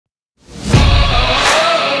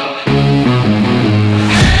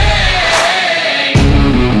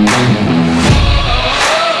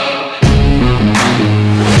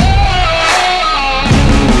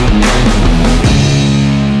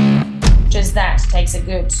that takes a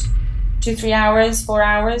good 2-3 hours, 4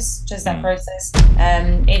 hours, just that process.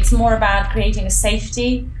 It's more about creating a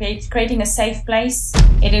safety, creating a safe place.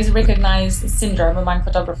 It is a recognized syndrome among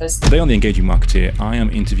photographers. Today on The Engaging Marketeer, I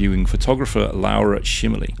am interviewing photographer Laura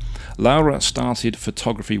Shimili. Laura started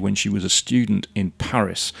photography when she was a student in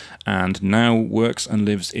Paris and now works and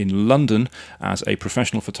lives in London as a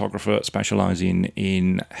professional photographer specialising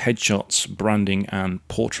in headshots, branding and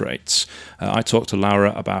portraits. I talked to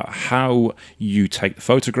Laura about how you take the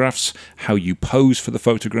photographs, how you pose for the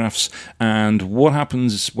photographs, and what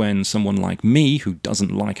happens when someone like me, who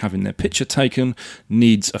doesn't like having their picture taken,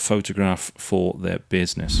 needs a photograph for their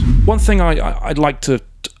business. One thing I'd like to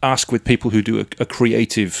ask with people who do a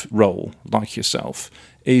creative role like yourself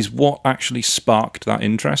is what actually sparked that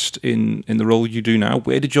interest in the role you do now.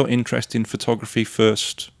 Where did your interest in photography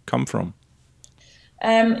first come from?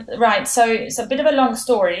 Right, so it's a bit of a long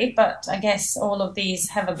story, but I guess all of these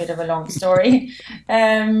have a bit of a long story.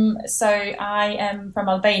 So I am from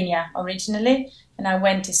Albania originally, and I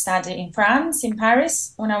went to study in France, in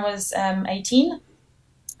Paris, when I was 18.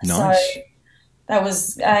 Nice. So that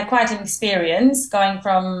was quite an experience, going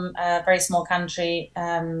from a very small country,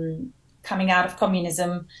 coming out of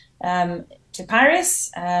communism, to Paris,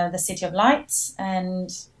 the city of lights and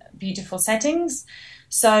beautiful settings.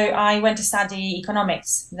 So I went to study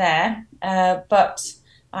economics there, but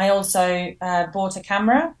I also bought a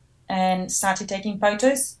camera and started taking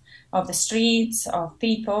photos of the streets, of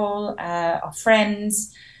people, of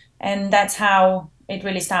friends, and that's how it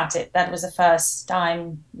really started. That was the first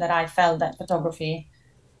time that I felt that photography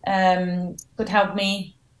could help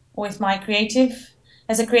me with my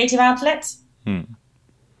as a creative outlet.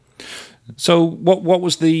 So what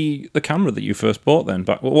was the camera that you first bought then?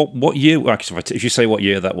 But what year? Actually, if you say what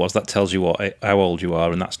year that was, that tells you how old you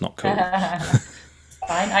are, and that's not cool.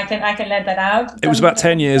 Fine, I can let that out. It was about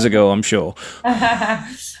 10 years ago, I'm sure.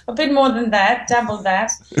 A bit more than that, double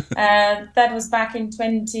that. That was back in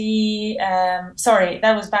that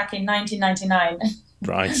was back in 1999.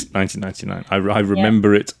 Right, 1999. I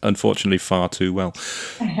remember it, unfortunately, far too well.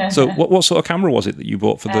 So what sort of camera was it that you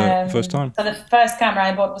bought for the first time? So the first camera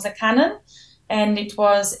I bought was a Canon, and it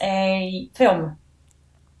was a film.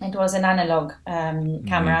 It was an analog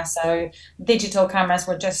camera, so digital cameras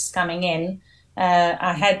were just coming in.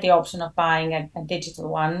 I had the option of buying a digital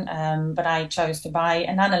one, but I chose to buy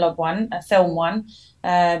an analog one, a film one,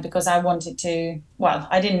 because I wanted to, well,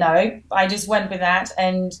 I didn't know. I just went with that,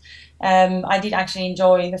 and I did actually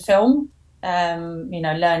enjoy the film,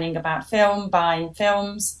 learning about film, buying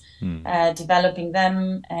films, developing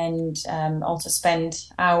them, and also spend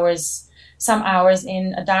some hours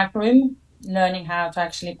in a dark room, learning how to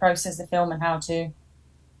actually process the film and how to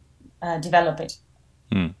develop it.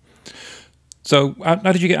 So how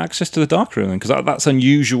did you get access to the darkroom then? Because that's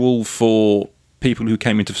unusual for people who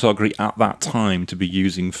came into photography at that time to be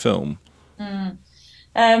using film. So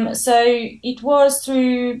it was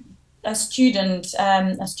through a student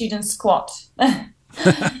squat.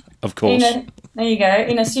 Of course. There you go.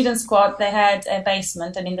 In a student squat, they had a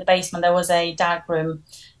basement, and in the basement there was a dark room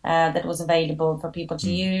that was available for people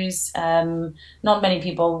to use. Not many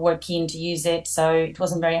people were keen to use it, so it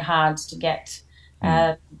wasn't very hard to get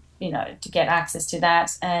to get access to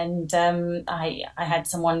that. And I had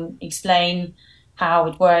someone explain how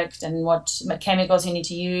it worked and what chemicals you need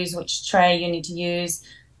to use, which tray you need to use,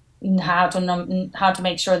 and how to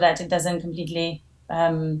make sure that it doesn't completely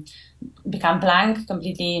become blank,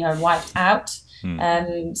 completely wiped out.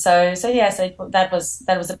 So that was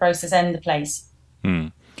the process and the place.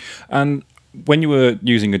 And when you were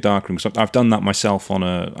using a darkroom, because I've done that myself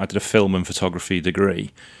I did a film and photography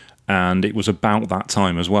degree. And it was about that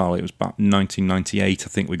time as well. It was about 1998, I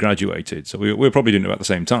think we graduated. So we were probably doing it about the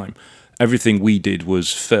same time. Everything we did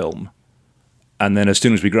was film. And then as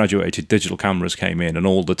soon as we graduated, digital cameras came in and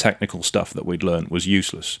all the technical stuff that we'd learned was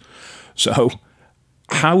useless. So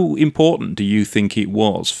how important do you think it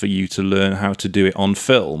was for you to learn how to do it on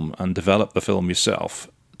film and develop the film yourself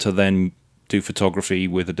to then do photography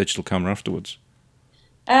with a digital camera afterwards?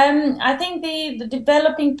 I think the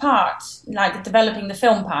developing part, like developing the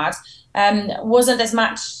film part, wasn't as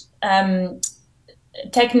much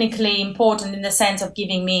technically important in the sense of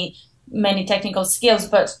giving me many technical skills,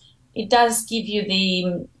 but it does give you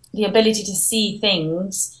the ability to see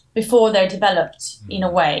things before they're developed in a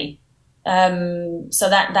way. So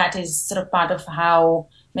that is sort of part of how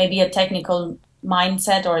maybe a technical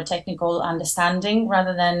mindset or a technical understanding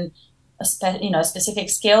rather than a specific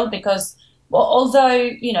skill, because although,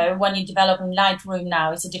 when you develop in Lightroom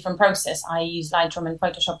now, it's a different process. I use Lightroom and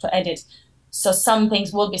Photoshop to edit. So some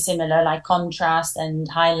things will be similar, like contrast and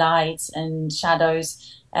highlights and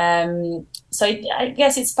shadows. So I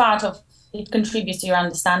guess it contributes to your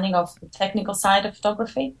understanding of the technical side of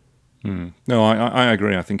photography. No, I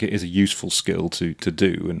agree. I think it is a useful skill to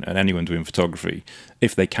do, and anyone doing photography,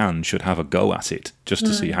 if they can, should have a go at it just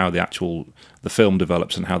to see how the film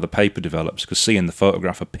develops and how the paper develops. Because seeing the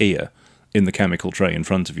photograph appear in the chemical tray in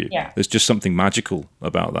front of you, there's just something magical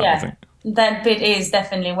about that. I think that bit is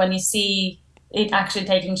definitely when you see it actually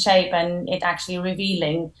taking shape and it actually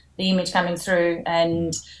revealing the image coming through,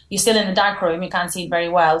 and you're still in the dark room, you can't see it very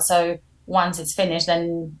well. So once it's finished,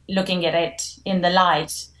 then looking at it in the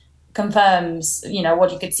light confirms,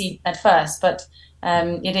 what you could see at first. But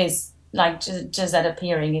it is like just that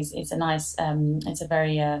appearing it's a nice, it's a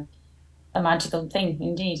very a magical thing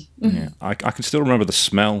indeed. Yeah, I can still remember the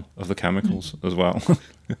smell of the chemicals as well.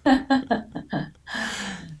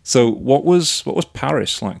 So what was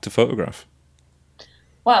Paris like to photograph?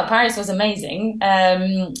 Well, Paris was amazing.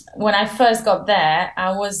 When I first got there,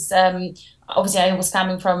 I was obviously I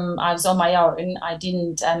was on my own.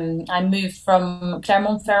 I moved from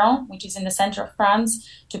Clermont-Ferrand, which is in the center of France,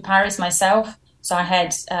 to Paris myself. So I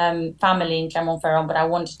had family in Clermont-Ferrand, but I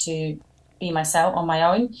wanted to be myself on my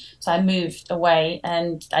own. So I moved away,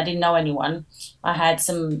 and I didn't know anyone. I had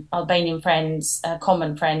some Albanian friends,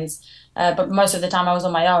 common friends, but most of the time I was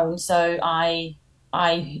on my own. So I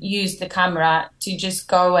used the camera to just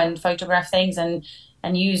go and photograph things and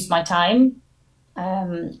use my time.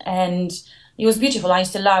 And it was beautiful. I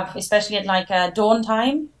used to love, especially at like dawn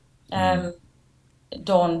time.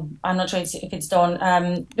 Dawn, I'm not sure if it's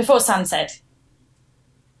dawn, before sunset.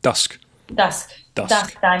 Dusk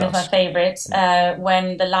time is my favorite,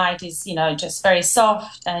 when the light is, just very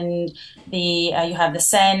soft, and you have the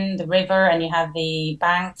Seine, the river, and you have the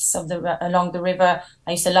banks along the river.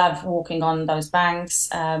 I used to love walking on those banks,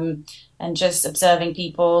 and just observing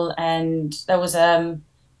people. And there was a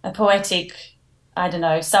poetic, I don't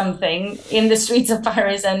know, something in the streets of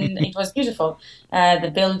Paris, and it was beautiful.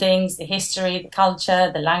 The buildings, the history, the culture,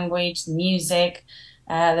 the language, the music,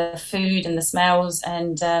 the food and the smells,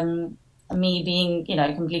 and me being,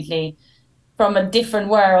 completely from a different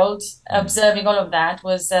world, observing all of that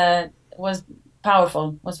was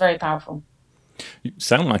powerful, was very powerful. You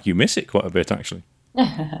sound like you miss it quite a bit, actually.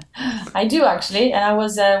 I do, actually. And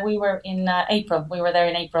we were in April. We were there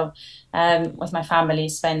in April with my family,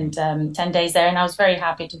 spent 10 days there. And I was very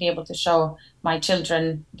happy to be able to show my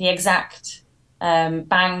children the exact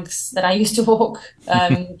banks that I used to walk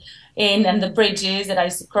in, and the bridges that I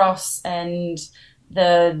used to cross, and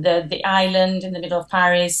the island in the middle of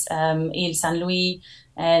Paris, Ile Saint Louis,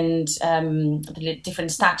 and the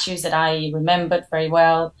different statues that I remembered very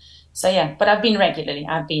well. So yeah, but I've been regularly.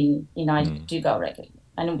 I do go regularly,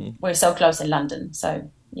 and we're so close in London. So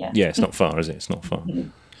yeah. Yeah, it's not far, is it? It's not far.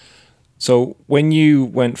 So when you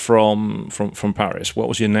went from Paris, what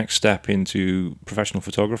was your next step into professional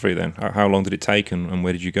photography then? How long did it take, and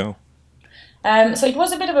where did you go? So it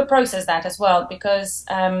was a bit of a process, that as well, because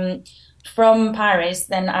from Paris,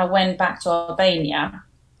 then I went back to Albania,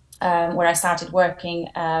 where I started working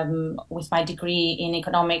with my degree in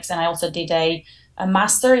economics, and I also did a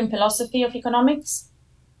master in philosophy of economics.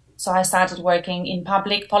 So I started working in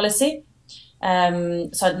public policy,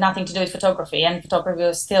 so nothing to do with photography, and photography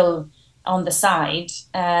was still on the side.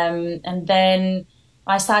 And then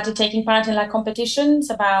I started taking part in like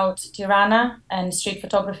competitions about Tirana and street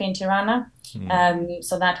photography in Tirana.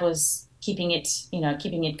 So that was keeping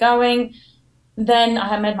it going. Then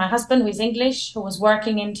I met my husband, who is English, who was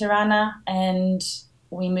working in Tirana, and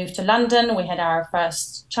we moved to London. We had our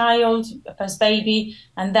first child, first baby,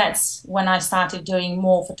 and that's when I started doing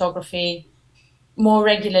more photography more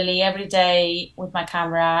regularly every day with my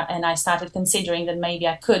camera, and I started considering that maybe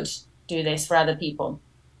I could do this for other people.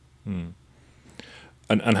 And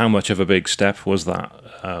how much of a big step was that?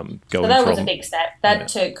 Was a big step.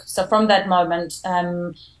 So from that moment,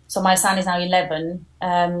 so my son is now 11.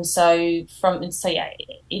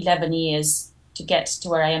 11 years to get to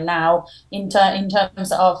where I am now in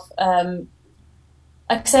terms of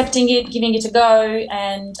accepting it, giving it a go,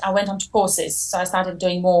 and I went on to courses. So I started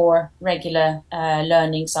doing more regular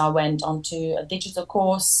learning. So I went on to a digital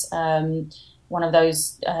course, one of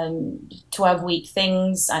those 12-week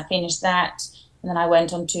things. I finished that. And then I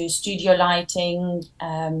went on to studio lighting,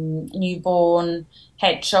 newborn,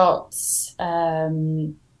 headshots.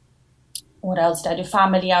 What else did I do?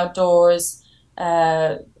 Family outdoors,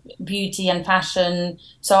 beauty and fashion.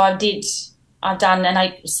 So I've done, and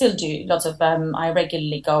I still do lots of, I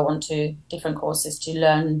regularly go on to different courses to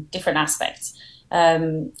learn different aspects.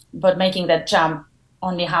 But making that jump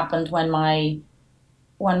only happened when my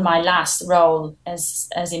last role as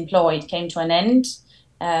employed came to an end.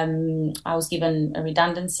 I was given a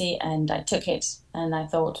redundancy and I took it, and I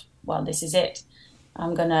thought, well, this is it.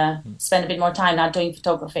 I'm going to spend a bit more time now doing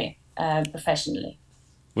photography professionally.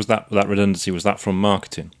 Was that redundancy, was that from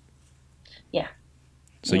marketing? Yeah.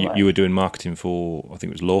 So you were doing marketing for, I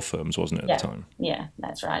think it was law firms, wasn't it, at the time? Yeah,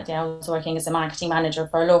 that's right. Yeah, I was working as a marketing manager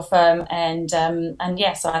for a law firm, and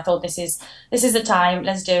yeah, so I thought this is the time.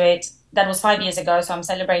 Let's do it. That was 5 years ago, so I'm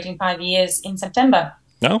celebrating 5 years in September.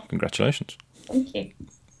 Oh, congratulations! Thank you.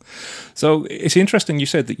 So it's interesting you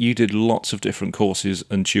said that you did lots of different courses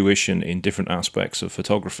and tuition in different aspects of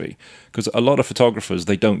photography, because a lot of photographers,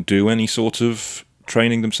 they don't do any sort of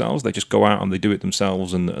training themselves. They just go out and they do it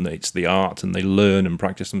themselves, and it's the art, and they learn and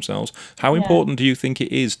practice themselves. How important do you think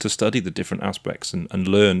it is to study the different aspects and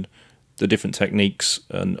learn the different techniques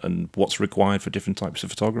and what's required for different types of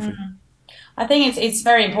photography? Mm-hmm. I think it's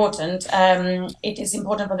very important. It is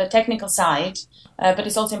important for the technical side, but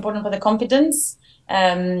it's also important for the confidence,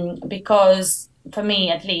 because for me,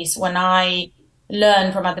 at least, when I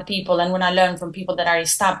learn from other people and when I learn from people that are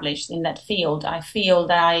established in that field, I feel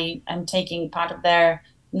that I am taking part of their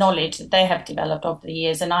knowledge that they have developed over the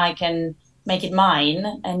years, and I can make it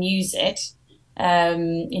mine and use it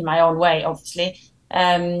in my own way, obviously.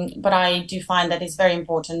 But I do find that it's very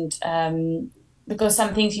important, because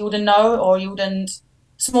some things you wouldn't know, or you wouldn't,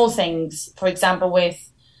 small things, for example,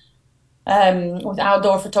 with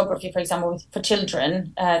outdoor photography, for example, for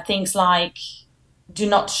children, things like do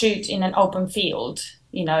not shoot in an open field.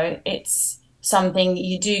 You know, it's something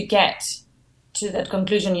you do get to that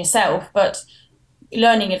conclusion yourself, but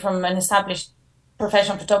learning it from an established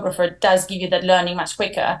professional photographer does give you that learning much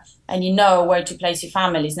quicker, and you know where to place your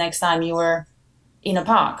families next time you are in a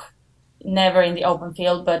park. Never in the open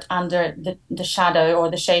field, but under the shadow or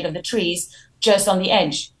the shade of the trees, just on the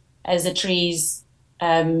edge as the trees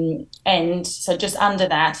end. So just under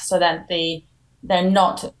that, so that they're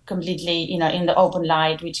not completely, in the open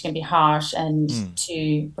light, which can be harsh and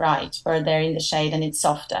too bright, or they're in the shade and it's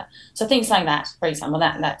softer. So things like that, for example,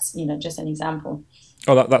 that's just an example.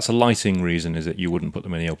 Oh, that's a lighting reason, is it? You wouldn't put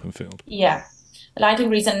them in the open field? Yeah. Lighting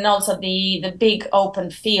reason, and also the big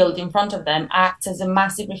open field in front of them acts as a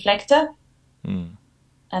massive reflector, and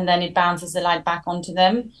then it bounces the light back onto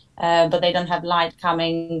them, but they don't have light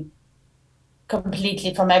coming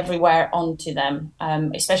completely from everywhere onto them,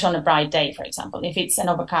 especially on a bright day, for example. If it's an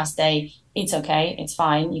overcast day, it's okay, it's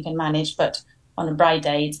fine, you can manage, but on a bright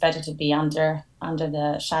day, it's better to be under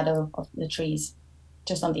the shadow of the trees,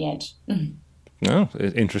 just on the edge. No,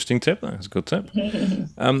 interesting tip. That's a good tip.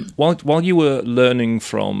 While you were learning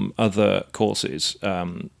from other courses,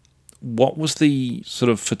 what was the sort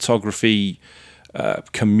of photography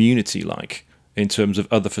community like in terms of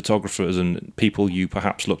other photographers and people you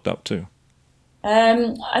perhaps looked up to?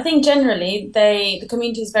 I think generally the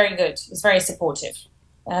community is very good. It's very supportive.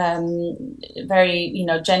 Very,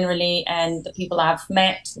 generally, and the people I've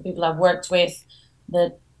met, the people I've worked with,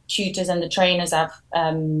 the tutors and the trainers I've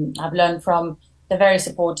learned from, they're very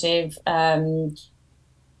supportive,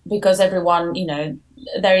 because everyone,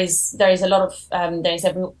 there is a lot of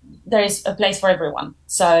there is a place for everyone,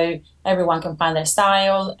 so everyone can find their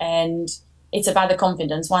style, and it's about the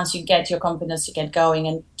confidence. Once you get your confidence to get going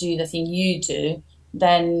and do the thing you do,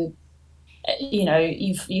 then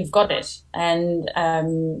you've got it, and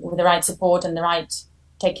with the right support and the right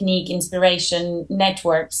technique, inspiration,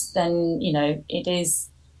 networks, then it is,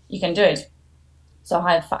 you can do it. So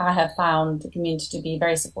I have found the community to be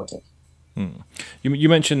very supportive. You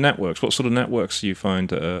mentioned networks. What sort of networks do you find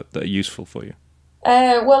that are useful for you?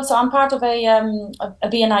 Well, so I'm part of a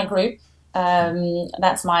BNI group.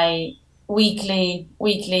 That's my weekly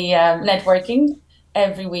networking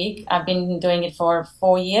every week. I've been doing it for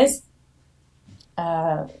 4 years,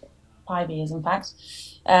 5 years, in fact.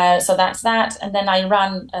 So that's that. And then I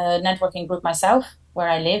run a networking group myself where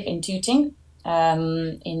I live in Tooting,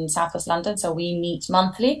 in Southwest London. So we meet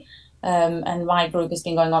monthly, and my group has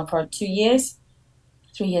been going on for 3 years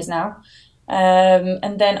now.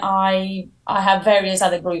 And then I have various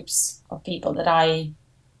other groups of people that I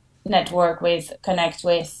network with, connect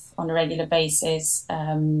with on a regular basis.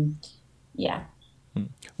 Yeah.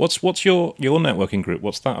 What's your networking group?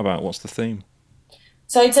 What's that about? What's the theme?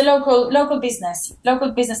 So it's a local business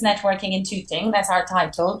networking in Tooting. That's our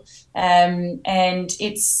title, and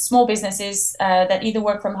it's small businesses that either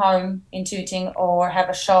work from home in Tooting or have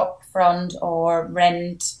a shop front or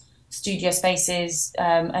rent studio spaces.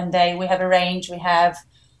 And we have a range. We have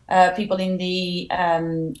people in the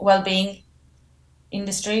well-being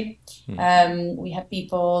industry. We have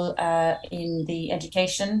people in the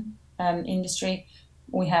education industry.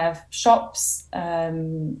 We have shops.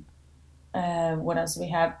 What else we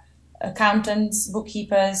have? accountants,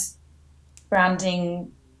 bookkeepers,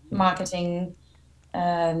 branding, marketing,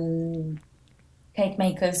 cake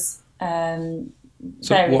makers.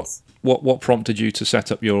 So what prompted you to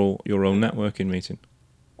set up your own networking meeting?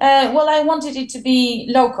 Well, I wanted it to be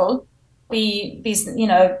local, be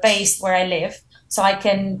based where I live, so I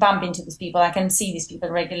can bump into these people. I can see these people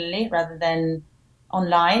regularly rather than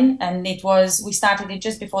online. And we started it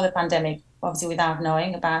just before the pandemic, obviously without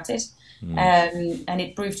knowing about it. And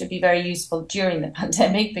it proved to be very useful during the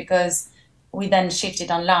pandemic because we then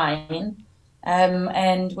shifted online,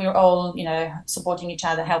 and we were all, supporting each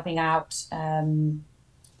other, helping out, and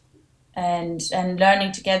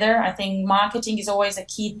learning together. I think marketing is always a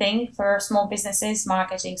key thing for small businesses.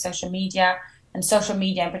 Marketing, social media in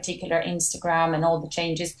particular, Instagram and all the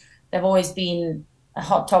changes, they've always been a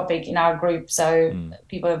hot topic in our group. So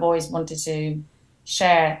people have always wanted to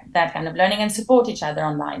share that kind of learning and support each other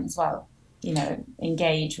online as well,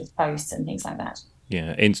 engage with posts and things like that.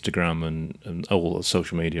 Yeah, Instagram and all the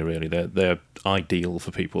social media, really, they're ideal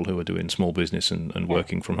for people who are doing small business and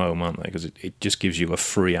working from home, aren't they? Because it just gives you a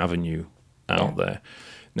free avenue out there.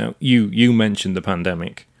 Now, you mentioned the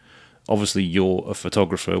pandemic. Obviously, you're a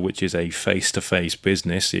photographer, which is a face-to-face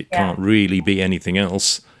business. It can't really be anything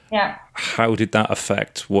else. Yeah. How did that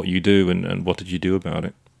affect what you do, and what did you do about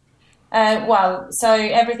it? So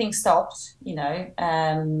everything stopped,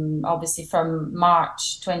 obviously from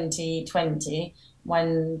March 2020,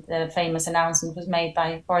 when the famous announcement was made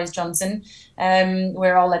by Boris Johnson.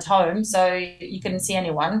 We're all at home, so you couldn't see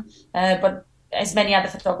anyone. But as many other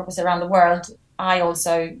photographers around the world, I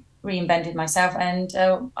also reinvented myself, and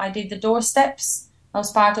I did the doorsteps. I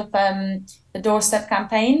was part of the doorstep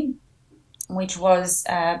campaign, which was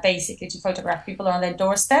basically to photograph people on their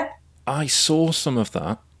doorstep. I saw some of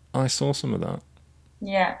that.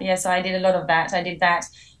 Yeah, so I did a lot of that. I did that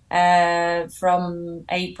from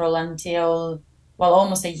April until,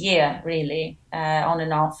 almost a year, really, on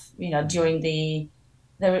and off, during the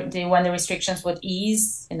when the restrictions would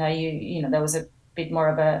ease, there was a bit more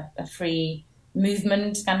of a free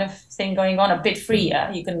movement kind of thing going on, a bit freer.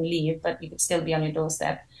 You couldn't leave, but you could still be on your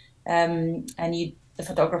doorstep. And the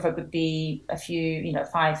photographer could be a few,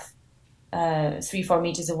 3-4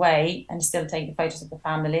 meters away and still take the photos of the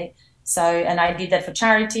family. So, and I did that for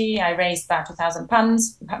charity. I raised about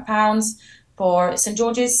 £2,000 for St.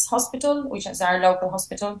 George's Hospital, which is our local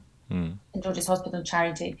hospital, St. George's Hospital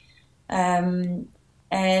charity.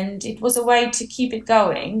 And it was a way to keep the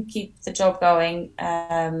job going.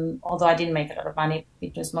 Although I didn't make a lot of money,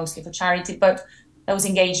 it was mostly for charity, but there was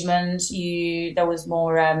engagement. There was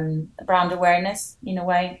more brand awareness in a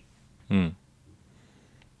way. No,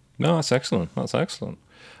 that's excellent.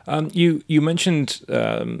 You mentioned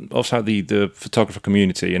also the photographer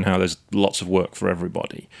community and how there's lots of work for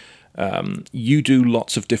everybody. You do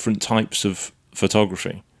lots of different types of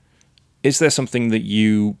photography. Is there something that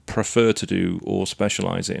you prefer to do or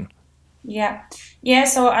specialize in? Yeah.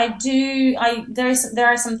 So I do. There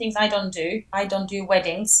are some things I don't do. I don't do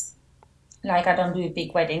weddings. Like, I don't do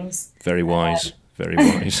big weddings. Very wise. Very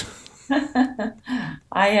wise.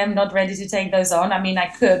 I am not ready to take those on. I mean, I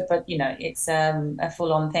could, but it's a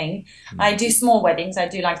full-on thing. I do small weddings. I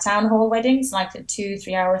do like town hall weddings, like a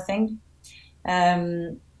 2-3 hour thing.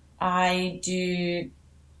 I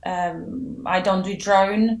don't do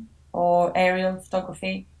drone or aerial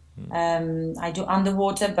photography. I do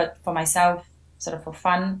underwater, but for myself, sort of for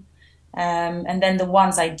fun. And then the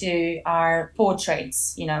ones I do are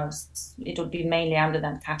portraits. It would be mainly under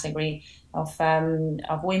that category of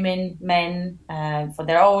women, men, for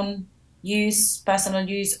their own use, personal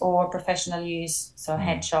use, or professional use. So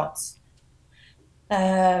headshots,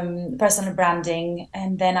 personal branding,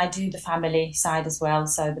 and then I do the family side as well.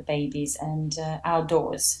 So the babies and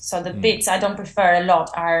outdoors. So the bits I don't prefer a lot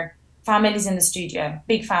are families in the studio,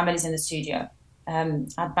 big families in the studio.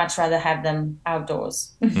 I'd much rather have them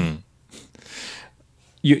outdoors.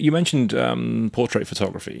 You mentioned portrait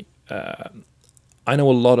photography. I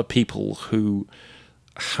know a lot of people who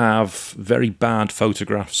have very bad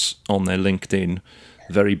photographs on their LinkedIn,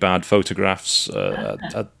 very bad photographs,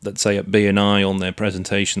 let's say at BNI on their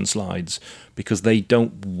presentation slides, because they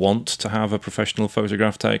don't want to have a professional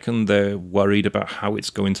photograph taken. They're worried about how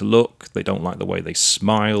it's going to look. They don't like the way they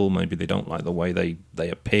smile. Maybe they don't like the way they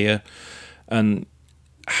appear. And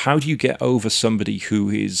how do you get over somebody who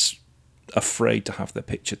is afraid to have their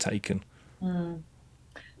picture taken?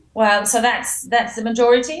 Well, so that's the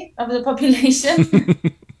majority of the population.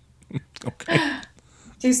 Okay.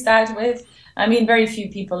 To start with, I mean, very few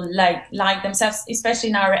people like themselves, especially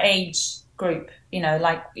in our age group.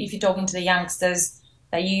 Like if you're talking to the youngsters,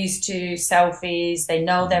 they're used to selfies. They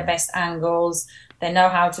know their best angles. They know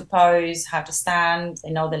how to pose, how to stand,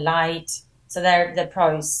 they know the light. So they're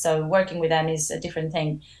pros. So working with them is a different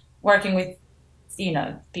thing. Working with,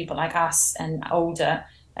 people like us and older,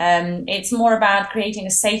 it's more about creating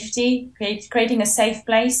a safety, creating a safe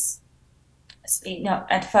place,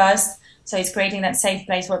 at first. So it's creating that safe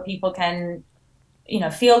place where people can,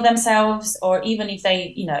 feel themselves, or even if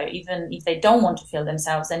they don't want to feel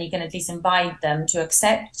themselves, then you can at least invite them to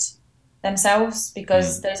accept themselves,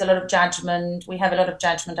 because there's a lot of judgment. We have a lot of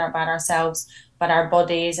judgment about ourselves, about our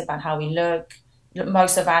bodies, about how we look.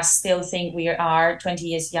 Most of us still think we are 20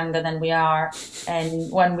 years younger than we are.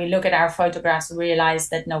 And when we look at our photographs, we realize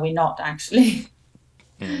that no, we're not actually.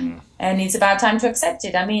 And it's about time to accept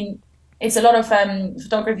it. I mean, it's a lot of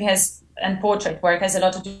photography and portrait work has a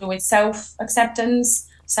lot to do with self-acceptance,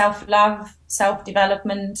 self-love,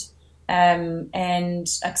 self-development, and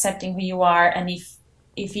accepting who you are. And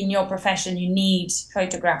if in your profession you need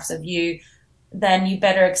photographs of you, then you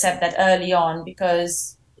better accept that early on,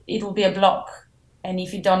 because it will be a block. And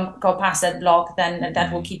if you don't go past that block, then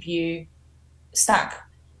that will keep you stuck.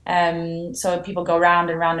 So people go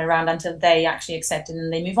round and round and round until they actually accept it,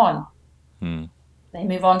 and they move on. They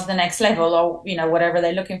move on to the next level, or, whatever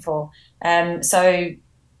they're looking for. So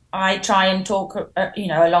I try and talk,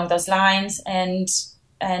 along those lines, and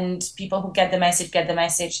people who get the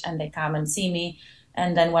message, and they come and see me.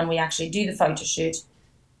 And then when we actually do the photo shoot,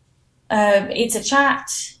 it's a chat.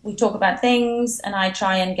 We talk about things, and I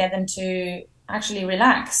try and get them to actually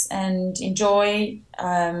relax and enjoy.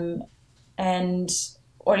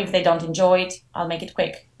 Or if they don't enjoy it, I'll make it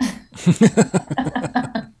quick.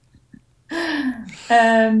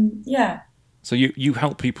 Yeah. So you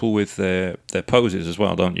help people with their poses as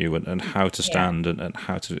well, don't you? And how to stand and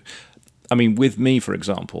how to... I mean, with me, for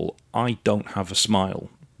example, I don't have a smile,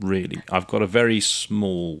 really. I've got a very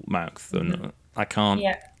small mouth, and I can't...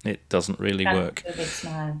 Yeah. It doesn't really work. A big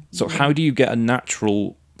smile. So how do you get a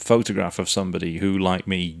natural photograph of somebody who, like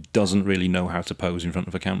me, doesn't really know how to pose in front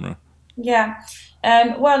of a camera? Yeah.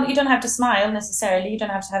 Well, you don't have to smile necessarily. You don't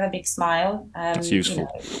have to have a big smile. That's useful.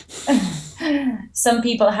 Some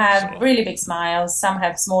people have really big smiles. Some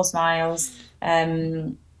have small smiles.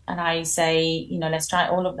 And I say, let's try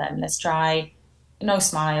all of them. Let's try no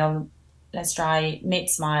smile. Let's try mid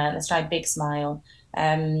smile. Let's try big smile.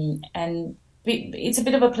 And it's a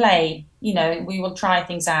bit of a play. We will try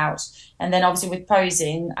things out. And then obviously with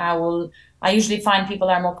posing, I usually find people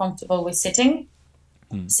are more comfortable with sitting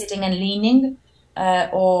and leaning,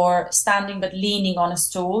 or standing but leaning on a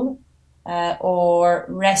stool, or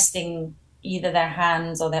resting either their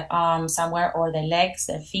hands or their arms somewhere, or their legs,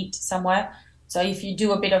 their feet somewhere. So if you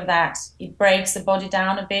do a bit of that, it breaks the body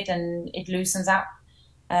down a bit and it loosens up.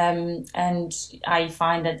 And I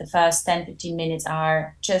find that the first 10-15 minutes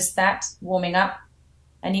are just that, warming up.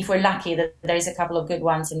 And if we're lucky that there's a couple of good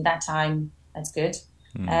ones in that time, that's good.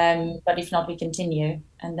 But if not, we continue.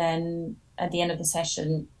 And then at the end of the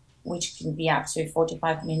session, which can be up to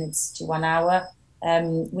 45 minutes to 1 hour,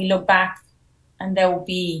 we look back, and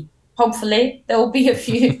hopefully there will be a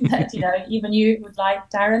few that even you would like,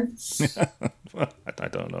 Darren. Well, I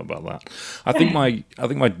don't know about that. I think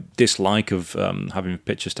my dislike of having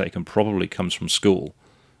pictures taken probably comes from school.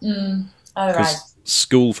 Right.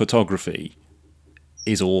 School photography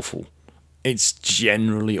is awful. It's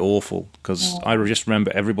generally awful, because I just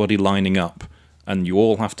remember everybody lining up, and you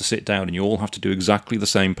all have to sit down and you all have to do exactly the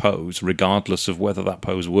same pose, regardless of whether that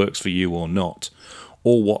pose works for you or not,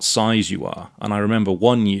 or what size you are. And I remember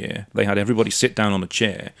one year they had everybody sit down on a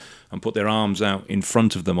chair and put their arms out in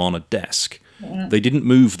front of them on a desk. They didn't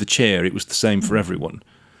move the chair. It was the same for everyone.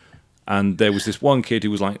 And there was this one kid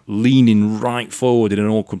who was like leaning right forward in an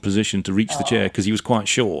awkward position to reach the chair because he was quite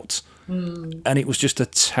short. And it was just a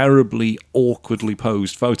terribly awkwardly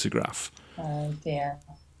posed photograph. Oh dear.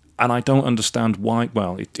 And I don't understand why.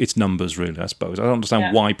 Well, it's numbers, really, I suppose. I don't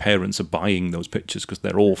understand why parents are buying those pictures, because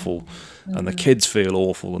they're awful, and the kids feel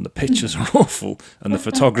awful, and the pictures are awful, and the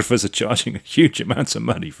photographers are charging huge amounts of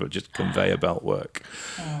money for just conveyor belt work.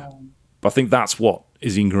 But I think that's what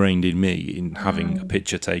is ingrained in me in having a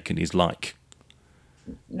picture taken is like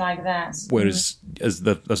that. Whereas, as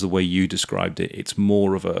the way you described it, it's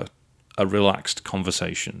more of a relaxed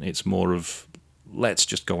conversation. It's more of, let's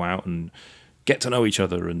just go out and get to know each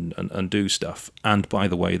other and do stuff. And by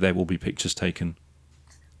the way, there will be pictures taken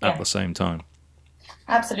at the same time.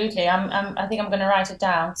 Absolutely. I think I'm going to write it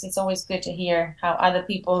down, because it's always good to hear how other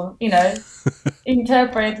people,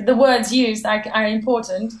 interpret the words used are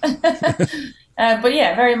important. But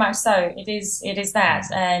yeah, very much so. It is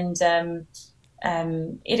that. And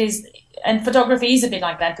it is, and photography is a bit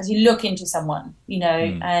like that, because you look into someone,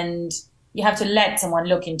 and you have to let someone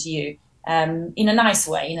look into you. in a nice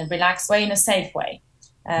way, in a relaxed way, in a safe way.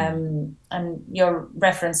 And your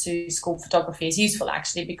reference to school photography is useful,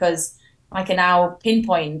 actually, because I can now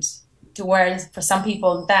pinpoint to where, for some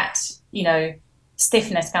people, that,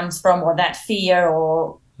 stiffness comes from, or that fear,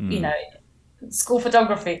 or, school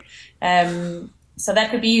photography. So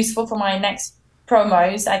that could be useful for my next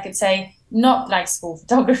promos. I could say, not like school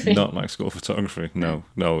photography. Not like school photography. No.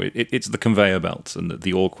 It's the conveyor belt and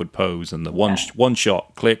the awkward pose and the one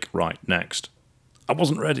shot, click, right, next. I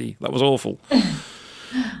wasn't ready. That was awful.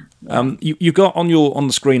 You've got on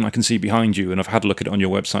the screen, I can see behind you, and I've had a look at it on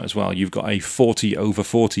your website as well. You've got a 40 over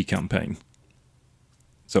 40 campaign.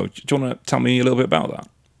 So do you want to tell me a little bit about that?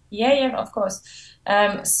 Yeah, of course.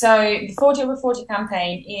 So the 40 over 40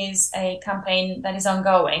 campaign is a campaign that is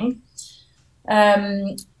ongoing.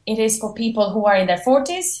 It is for people who are in their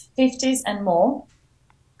 40s, 50s and more,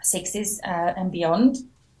 60s and beyond.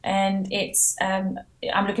 And it's I'm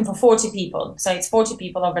looking for 40 people. So it's 40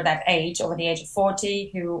 people over that age, over the age of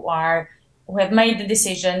 40, who have made the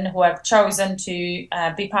decision, who have chosen to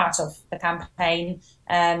be part of the campaign.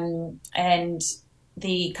 And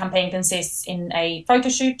the campaign consists in a photo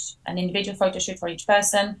shoot, an individual photo shoot for each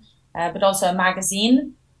person, but also a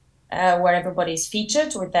magazine where everybody is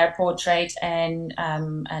featured with their portrait and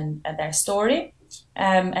their story,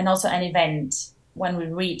 and also an event. When we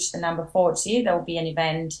reach the number 40, there will be an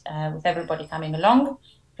event with everybody coming along,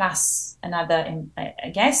 plus another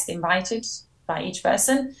guest invited by each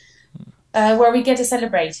person, where we get to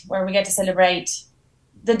celebrate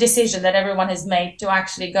the decision that everyone has made to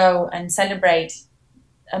actually go and celebrate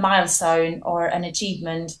a milestone or an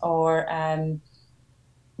achievement, or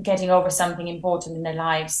getting over something important in their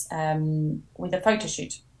lives with a photo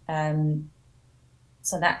shoot.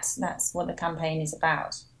 So that's what the campaign is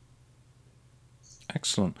about.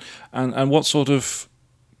 Excellent. And what sort of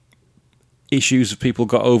issues have people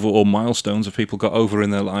got over, or milestones have people got over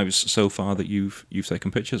in their lives so far that you've taken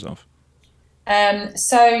pictures of?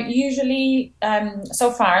 So usually,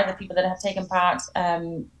 so far, the people that have taken part,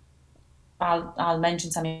 I'll mention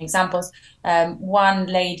some examples. One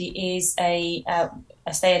lady is a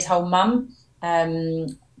stay-at-home mum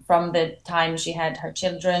from the time she had her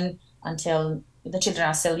children until the children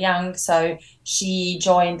are still young. So she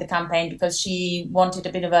joined the campaign because she wanted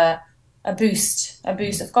a bit of a boost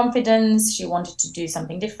of confidence. She wanted to do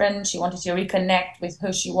something different. She wanted to reconnect with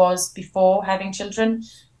who she was before having children.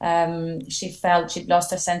 She felt she'd lost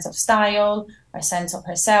her sense of style, her sense of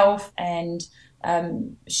herself, and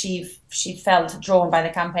she felt drawn by the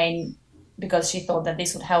campaign because she thought that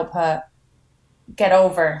this would help her get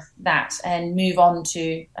over that and move on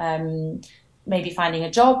to maybe finding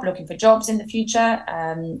a job, looking for jobs in the future,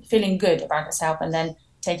 feeling good about herself, and then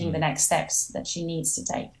taking the next steps that she needs to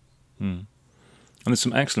take. And there's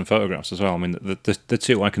some excellent photographs as well. I mean, the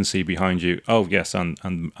two I can see behind you. Oh yes, and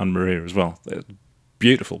Maria as well. They're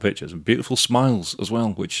beautiful pictures and beautiful smiles as well,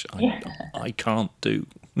 which I can't do.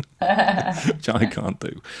 Which I can't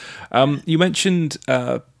do. You mentioned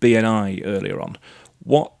BNI earlier on.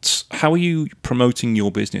 How are you promoting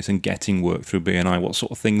your business and getting work through BNI? What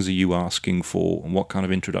sort of things are you asking for, and what kind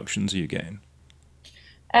of introductions are you getting?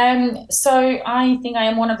 So I think I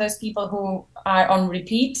am one of those people who are on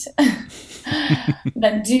repeat,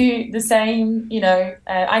 that do the same.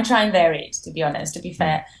 I try and vary it, to be honest, to be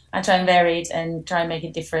fair. I try and vary it and try and make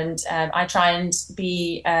it different. I try and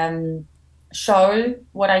show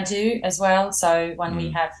what I do as well. So when we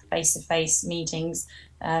have face-to-face meetings,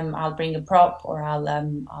 I'll bring a prop, or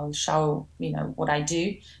I'll show what I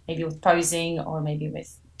do, maybe with posing, or maybe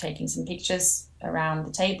with taking some pictures around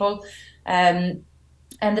the table.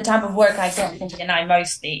 And the type of work I get from BNI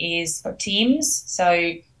mostly is for teams,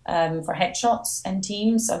 so for headshots and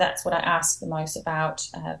teams. So that's what I ask the most about,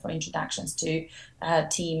 for introductions to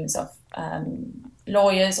teams of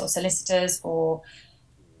lawyers or solicitors or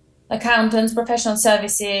accountants, professional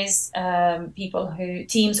services,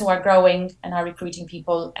 teams who are growing and are recruiting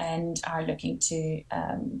people and are looking to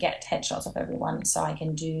get headshots of everyone. So I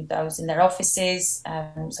can do those in their offices.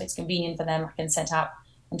 So it's convenient for them. I can set up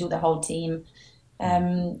and do the whole team.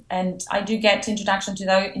 And I do get introductions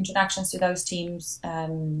to those teams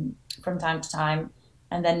from time to time.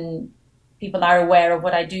 And then people are aware of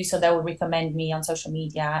what I do, so they will recommend me on social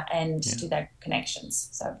media and do their connections.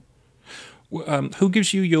 So. Who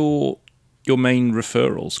gives you your main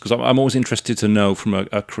referrals? Because I'm always interested to know from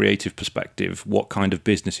a creative perspective what kind of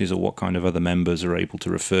businesses or what kind of other members are able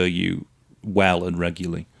to refer you well and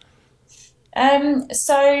regularly.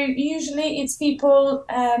 So usually it's people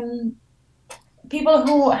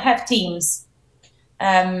who have teams,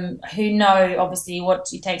 who know obviously what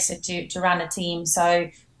it takes to run a team. So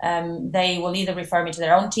they will either refer me to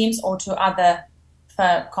their own teams or to other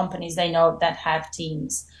companies they know that have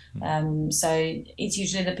teams. So it's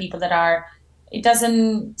usually the people that are. It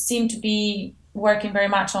doesn't seem to be working very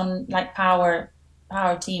much on like power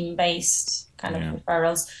team based kind of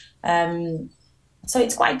referrals. So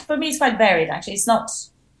it's quite, for me, it's quite varied actually. It's not.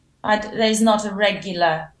 There's not a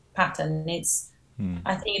regular pattern.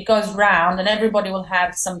 I think it goes round, and everybody will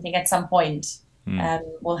have something at some point.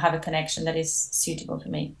 Will have a connection that is suitable for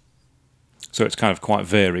me. So it's kind of quite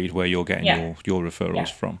varied where you're getting your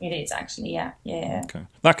referrals from. It is actually, yeah. Okay,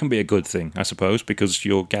 that can be a good thing, I suppose, because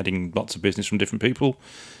you're getting lots of business from different people.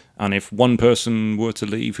 And if one person were to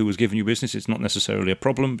leave who was giving you business, it's not necessarily a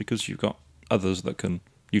problem because you've got others that can.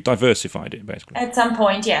 You've diversified it, basically. At some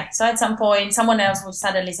point, yeah. So at some point, someone else will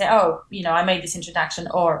suddenly say, "Oh, I made this introduction,"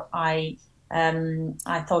 or "I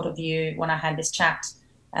thought of you when I had this chat."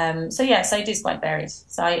 So it is quite varied.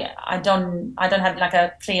 So I don't have like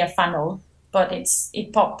a clear funnel, but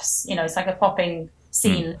it pops. It's like a popping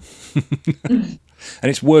scene. And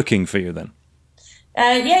it's working for you then.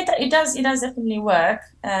 It does. It does definitely work.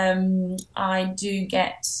 I do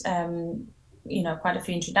get quite a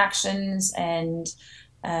few introductions and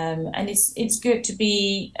it's good to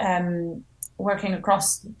be working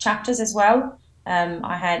across chapters as well.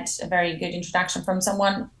 I had a very good introduction from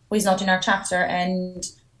someone who is not in our chapter and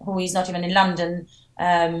who is not even in London,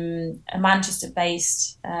 a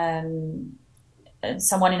Manchester-based,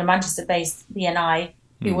 someone in a Manchester-based BNI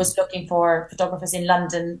who was looking for photographers in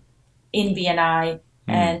London in BNI,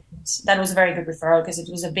 and that was a very good referral because it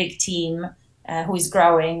was a big team who is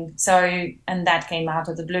growing. So, and that came out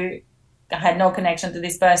of the blue. I had no connection to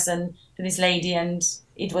this person, to this lady, and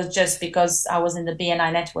it was just because I was in the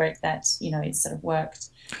BNI network that it sort of worked.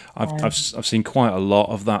 I've seen quite a lot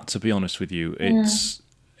of that, to be honest with you.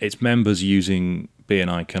 It's members using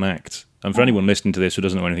BNI Connect. And for anyone listening to this who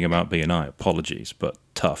doesn't know anything about BNI, apologies, but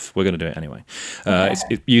tough. We're going to do it anyway. It's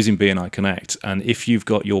using BNI Connect, and if you've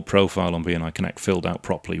got your profile on BNI Connect filled out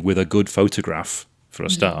properly with a good photograph for a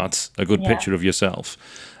start, a good picture of yourself,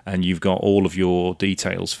 and you've got all of your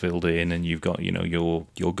details filled in, and you've got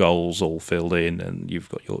your goals all filled in, and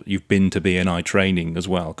you've been to BNI training as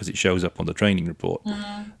well because it shows up on the training report,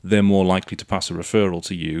 they're more likely to pass a referral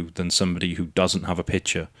to you than somebody who doesn't have a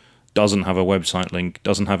picture, doesn't have a website link,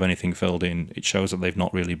 doesn't have anything filled in. It shows that they've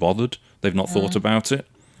not really bothered, they've not thought about it.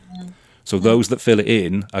 So those that fill it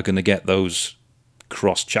in are going to get those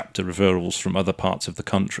cross-chapter referrals from other parts of the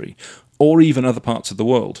country or even other parts of the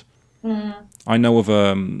world. I know of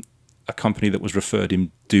a company that was referred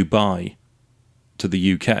in Dubai to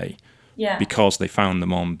the UK because they found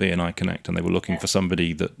them on BNI Connect and they were looking for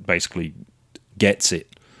somebody that basically gets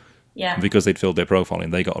it. And because they'd filled their profile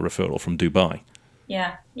in, they got a referral from Dubai.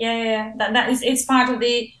 That is, it's part of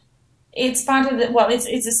the, well, it's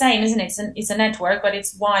the same, isn't it? It's a network, but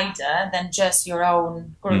it's wider than just your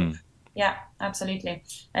own group. Yeah, absolutely.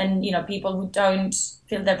 And, people who don't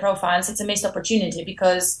fill their profiles, it's a missed opportunity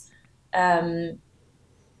because it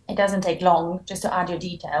doesn't take long just to add your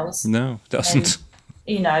details. No, it doesn't.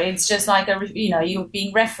 And, it's just like, you're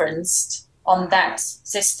being referenced on that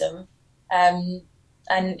system, and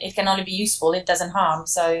it can only be useful. It doesn't harm.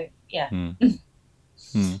 So, yeah.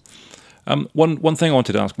 One thing I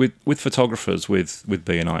wanted to ask with photographers with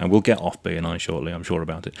BNI, and we'll get off BNI shortly, I'm sure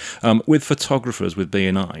about it. With photographers with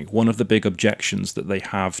BNI, one of the big objections that they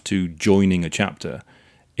have to joining a chapter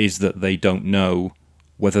is that they don't know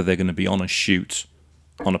whether they're going to be on a shoot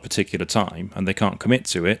on a particular time, and they can't commit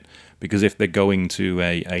to it because if they're going to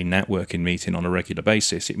a networking meeting on a regular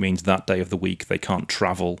basis, it means that day of the week they can't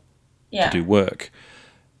travel to do work.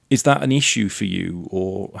 Is that an issue for you,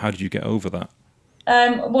 or how did you get over that?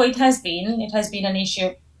 Well, it has been an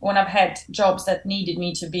issue when I've had jobs that needed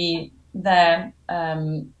me to be there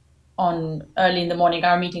on early in the morning.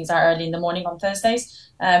 Our meetings are early in the morning on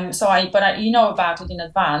Thursdays. But you know about it in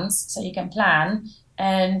advance, so you can plan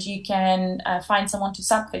and you can find someone to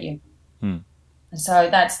sub for you. So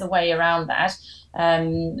that's the way around that.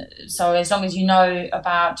 So as long as you know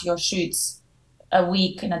about your shoots a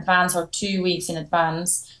week in advance or 2 weeks in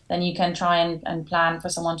advance, then you can try and plan for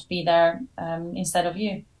someone to be there instead of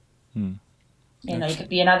you. You could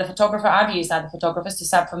be another photographer. I've used other photographers to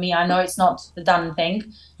sub for me. I know it's not the done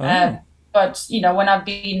thing, but when I've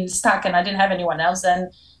been stuck and I didn't have anyone else,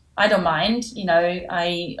 then I don't mind.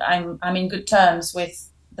 I'm in good terms with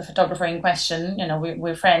the photographer in question.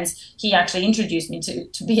 We're friends. He actually introduced me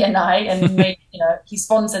to BNI and made, he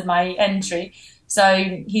sponsored my entry, so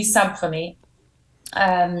he subbed for me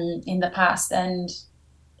in the past, and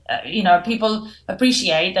people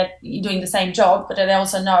appreciate that you're doing the same job, but they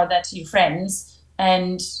also know that you're friends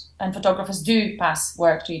and photographers do pass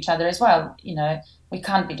work to each other as well. You know, we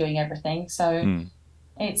can't be doing everything, so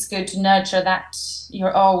it's good to nurture that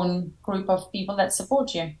your own group of people that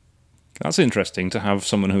support you. That's interesting to have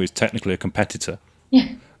someone who is technically a competitor. Yeah.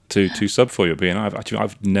 To sub for you. And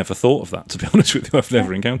I've never thought of that, to be honest with you. I've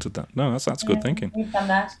never encountered that. No, that's good thinking. We've done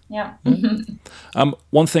that, yeah.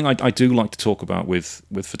 One thing I do like to talk about with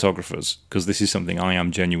photographers, because this is something I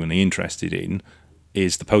am genuinely interested in,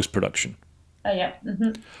 is the post-production. Oh, yeah.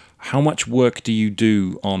 How much work do you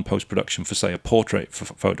do on post-production for, say, a portrait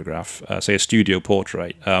photograph, say a studio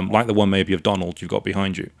portrait, like the one maybe of Donald you've got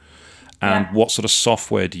behind you? And what sort of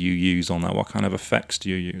software do you use on that? What kind of effects do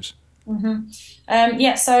you use? So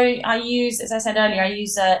I use, as I said earlier, I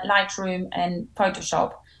use Lightroom and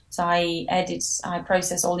Photoshop. So I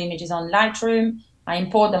process all the images on Lightroom, I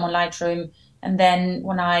import them on Lightroom, and then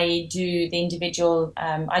when I do the individual,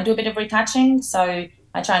 I do a bit of retouching. So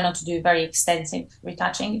I try not to do very extensive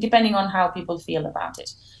retouching, depending on how people feel about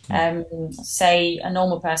it. Say a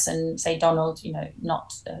normal person, say Donald, you know,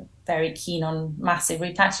 not very keen on massive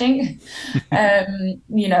retouching.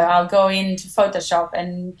 You know, I'll go into Photoshop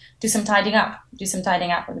and do some tidying up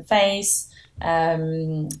of the face.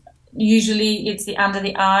 Usually it's the under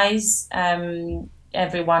the eyes.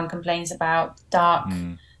 Everyone complains about dark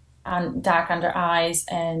under eyes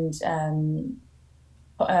and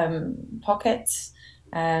pockets.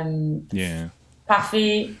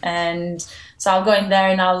 Puffy, and so I'll go in there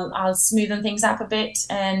and I'll smoothen things up a bit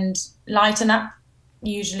and lighten up.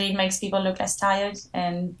 Usually it makes people look less tired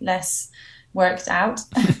and less worked out. So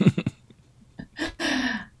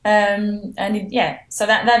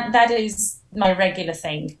that is my regular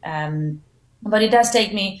thing. But it does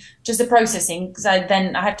take me just the processing, because I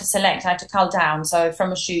have to cull down. So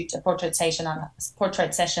from a portrait session,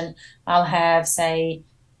 I'll have, say,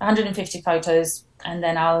 150 photos, and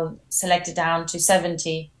then I'll select it down to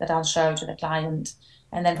 70 that I'll show to the client.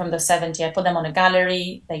 And then from the 70, I put them on a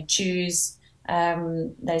gallery, they choose,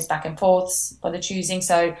 there's back and forths for the choosing.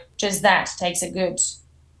 So just that takes a good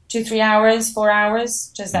 2-3 hours, 4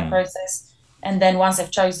 hours, just that process. And then once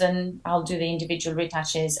I've chosen, I'll do the individual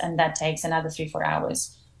retouches, and that takes another 3-4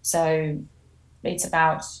 hours. So it's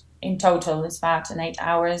in total, it's about 8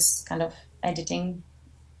 hours kind of editing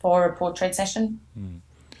for a portrait session.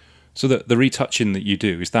 So the retouching that you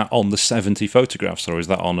do, is that on the 70 photographs, or is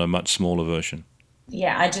that on a much smaller version?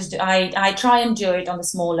 Yeah, I try and do it on the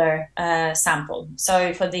smaller sample.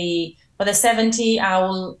 So for the 70, I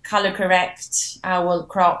will color correct, I will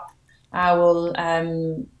crop, I will have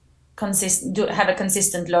a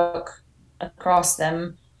consistent look across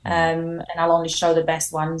them, and I'll only show the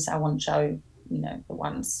best ones. I won't show, the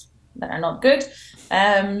ones that are not good.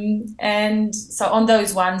 And so on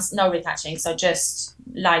those ones, no retouching, so just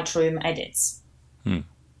Lightroom edits.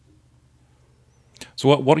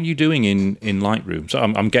 So what are you doing in Lightroom? So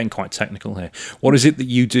I'm getting quite technical here. What is it that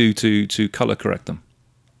you do to color correct them?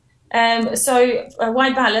 So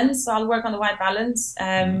white balance, I'll work on the white balance.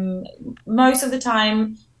 Most of the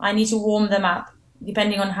time I need to warm them up,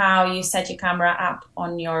 depending on how you set your camera up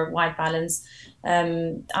on your white balance.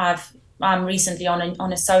 I'm recently on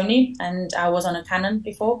a Sony, and I was on a Canon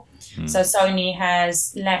before. So Sony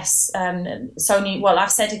has less,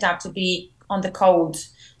 I've set it up to be on the cold,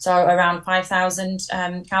 so around 5,000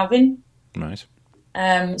 Kelvin. Right.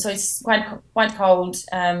 So it's quite cold.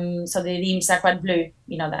 So the images are quite blue.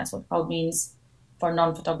 That's what cold means for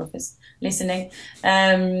non-photographers listening.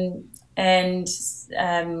 And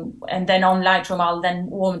then on Lightroom, I'll then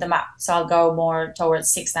warm them up. So I'll go more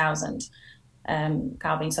towards 6,000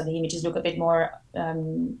 Kelvin. So the images look a bit more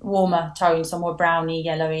warmer tones, so more browny,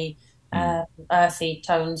 yellowy, earthy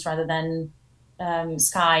tones rather than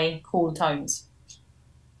sky cool tones.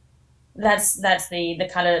 That's the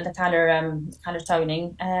color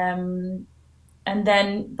toning, and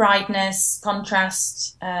then brightness,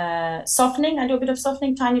 contrast, softening. I do a bit of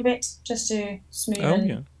softening, tiny bit, just to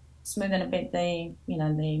smoothen a bit the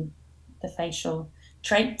facial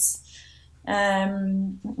traits.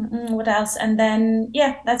 What else? And then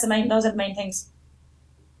those are the main things.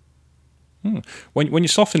 When you're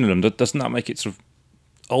softening them, doesn't that make it sort of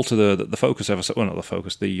alter the focus ever so? Well, not the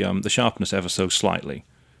focus, the sharpness ever so slightly.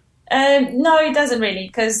 No, it doesn't really,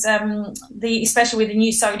 because especially with the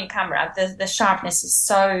new Sony camera, the sharpness is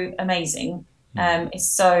so amazing.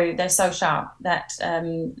 They're so sharp that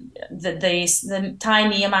the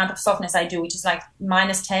tiny amount of softness I do, which is like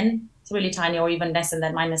 -10, it's really tiny, or even less than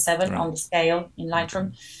that, -7 on the scale in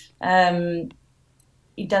Lightroom.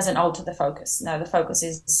 It doesn't alter the focus. No, the focus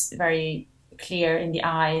is very clear in the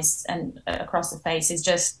eyes and across the face. It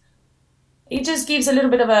just gives a little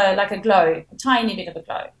bit of a glow, a tiny bit of a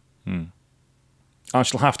glow. I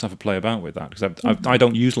shall have to have a play about with that, because I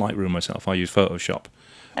don't use Lightroom myself. I use Photoshop.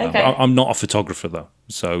 Okay. I'm not a photographer though,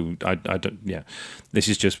 so I don't. Yeah, this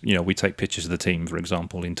is just, we take pictures of the team, for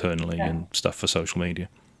example, internally and stuff for social media.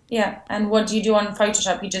 Yeah, and what do you do on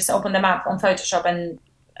Photoshop? You just open them up on Photoshop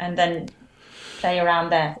and then play around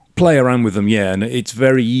there. Play around with them, yeah, and it's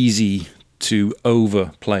very easy to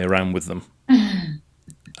over play around with them.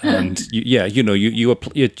 And you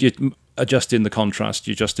adjust in the contrast,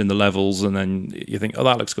 you adjust in the levels, and then you think, oh,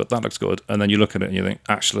 that looks good, and then you look at it and you think,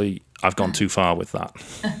 actually, I've gone too far with that.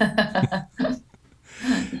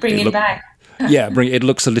 Bring it back. Yeah, it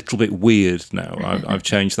looks a little bit weird now. I've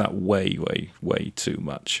changed that way too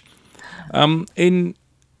much. In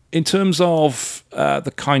terms of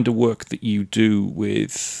the kind of work that you do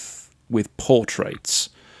with portraits,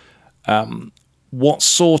 what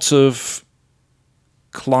sort of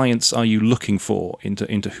clients are you looking for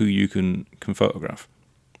into who you can photograph?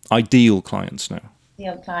 Ideal clients now.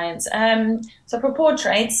 Ideal clients. So for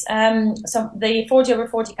portraits, so the 40 over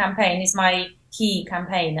 40 campaign is my key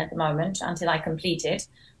campaign at the moment until I complete it.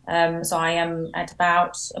 So I am at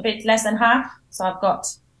about a bit less than half. So I've got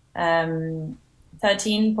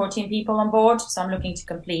 13, 14 people on board. So I'm looking to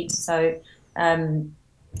complete. So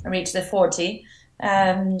reach the 40.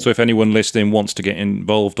 So if anyone listening wants to get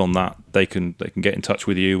involved on that, they can get in touch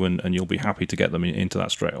with you, and you'll be happy to get them into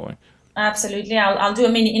that straight away. Absolutely. I'll do a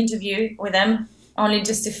mini interview with them, only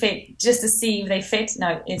just to see if they fit.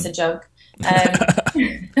 No, it's a joke.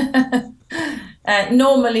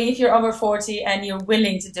 Normally, if you're over 40 and you're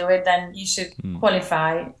willing to do it, then you should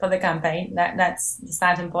qualify for the campaign. That's the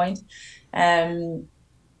starting point. The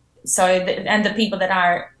people that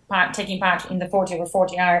are taking part in the 40 over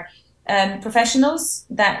 40 are professionals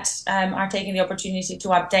that are taking the opportunity to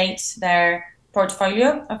update their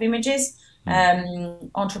portfolio of images,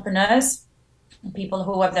 entrepreneurs, people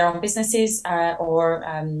who have their own businesses, or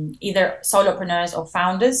either solopreneurs or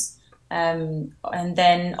founders, and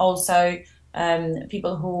then also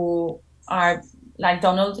people who are like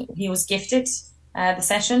Donald. He was gifted the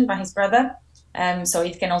session by his brother, so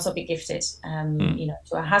it can also be gifted, to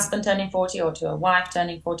a husband turning 40, or to a wife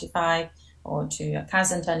turning 45, or to a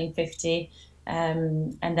cousin turning 50,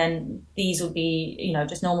 and then these would be,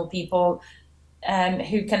 just normal people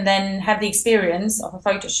who can then have the experience of a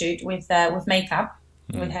photo shoot with makeup,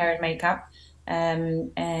 with hair and makeup,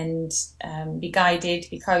 and be guided,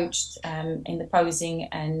 be coached in the posing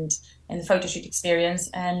and in the photo shoot experience,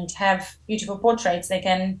 and have beautiful portraits they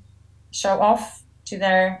can show off to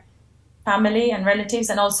their family and relatives,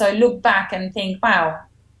 and also look back and think, wow,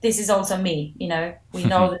 this is also me. We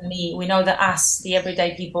know the me, we know the us, the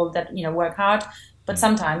everyday people that, work hard, but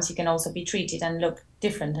sometimes you can also be treated and look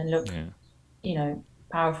different and look,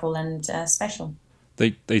 powerful and special.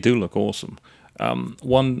 They do look awesome.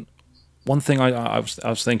 One thing I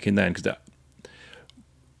was thinking then, because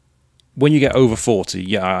when you get over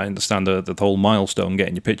 40, I understand the whole milestone,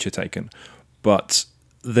 getting your picture taken, but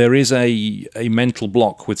there is a mental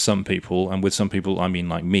block with some people, and with some people, I mean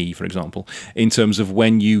like me, for example, in terms of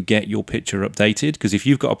when you get your picture updated. Because if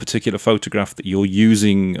you've got a particular photograph that you're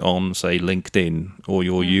using on, say, LinkedIn, or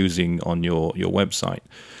you're using on your website,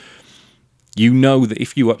 you know that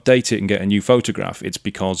if you update it and get a new photograph, it's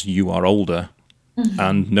because you are older,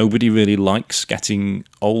 and nobody really likes getting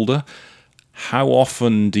older. How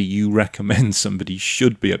often do you recommend somebody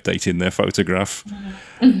should be updating their photograph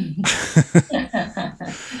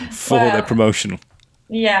for their promotional?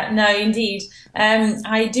 Yeah, no, indeed.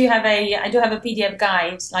 I do have a PDF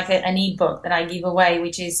guide, like an ebook that I give away,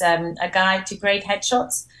 which is a guide to great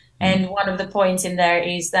headshots. And one of the points in there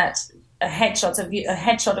is that a headshot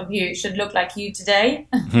of you should look like you today.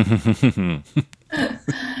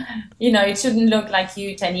 It shouldn't look like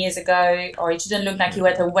you 10 years ago, or it shouldn't look like you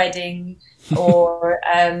at a wedding, or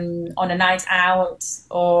on a night out,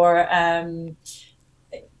 or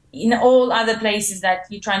in all other places that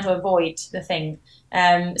you're trying to avoid the thing.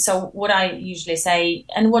 So what I usually say,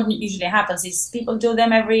 and what usually happens, is people do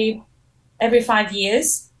them every 5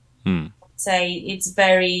 years. Say it's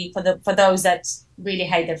very for those that really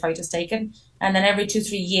hate their photos taken, and then every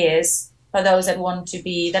 2-3 years for those that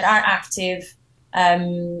that are active,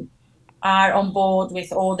 are on board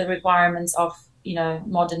with all the requirements of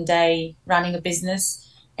modern day running a business,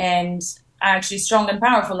 and are actually strong and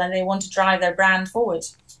powerful, and they want to drive their brand forward.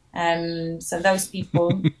 So those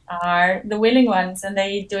people are the willing ones, and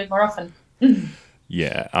they do it more often.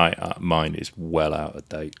 Yeah, mine is well out of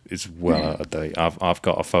date. It's well out of date. I've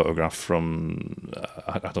got a photograph from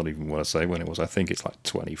I don't even want to say when it was. I think it's like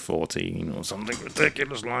 2014 or something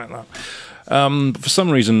ridiculous like that. For some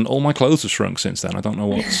reason, all my clothes have shrunk since then. I don't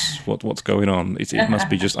know what's going on. It must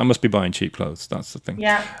be just I must be buying cheap clothes. That's the thing.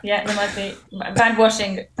 Yeah, there must be bad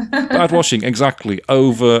washing. Bad washing, exactly.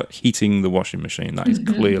 Overheating the washing machine. That is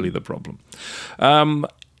clearly the problem.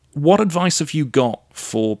 What advice have you got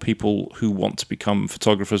for people who want to become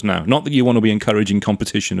photographers now? Not that you want to be encouraging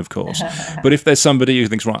competition, of course, but if there's somebody who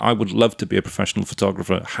thinks, right, I would love to be a professional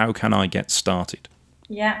photographer, how can I get started?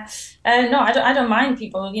 Yeah, no, I don't mind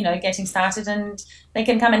people, getting started, and they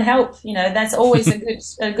can come and help. That's always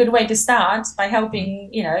a good way to start, by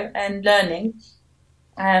helping, and learning.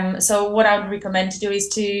 So what I would recommend to do is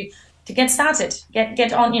to get started,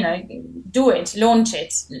 get on, do it, launch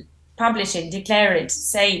it. Publish it, declare it,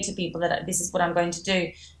 say to people that this is what I'm going to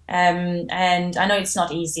do. And I know it's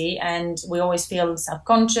not easy, and we always feel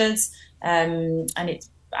self-conscious. I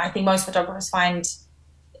think most photographers find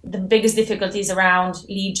the biggest difficulties around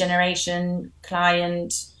lead generation,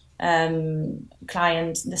 client,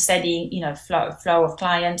 the steady, flow of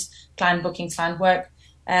client bookings, client work.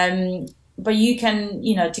 But you can,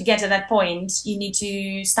 to get to that point, you need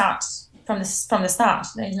to start from the start.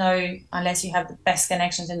 There's no, unless you have the best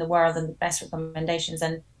connections in the world and the best recommendations,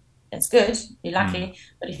 and that's good, you're lucky.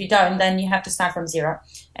 But if you don't, then you have to start from zero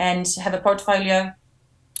and have a portfolio,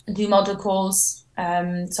 do model calls.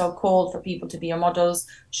 So call for people to be your models,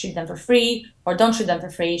 shoot them for free, or don't shoot them for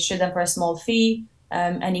free, shoot them for a small fee,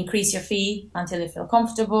 and increase your fee until you feel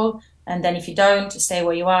comfortable. And then if you don't, stay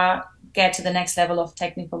where you are, get to the next level of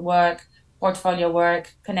technical work, portfolio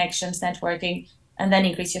work, connections, networking, and then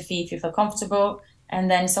increase your fee if you feel comfortable,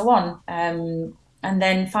 and then so on. And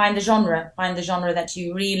then find the genre that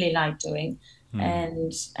you really like doing,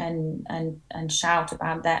 and shout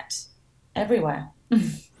about that everywhere.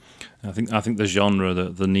 I think the genre,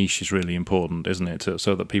 the niche is really important, isn't it?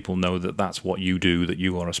 So that people know that that's what you do, that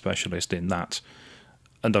you are a specialist in that,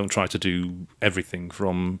 and don't try to do everything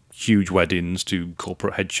from huge weddings to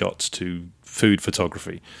corporate headshots to food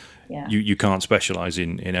photography. Yeah. You can't specialize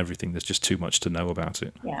in everything. There's just too much to know about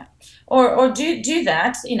it. Yeah, or do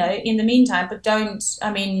that, in the meantime, but don't.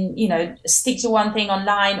 Stick to one thing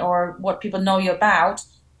online or what people know you about,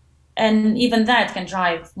 and even that can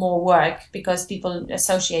drive more work, because people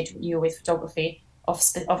associate you with photography of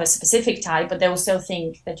a specific type, but they will still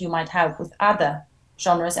think that you might help with other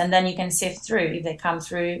genres, and then you can sift through. If they come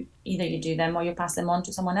through, either you do them or you pass them on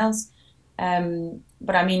to someone else.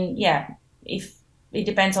 But if it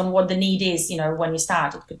depends on what the need is, when you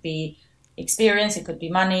start. It could be experience, it could be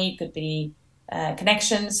money, it could be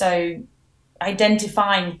connection. So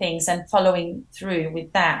identifying things and following through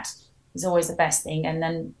with that is always the best thing, and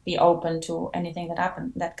then be open to anything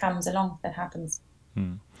that comes along, that happens.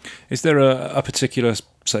 Is there a particular,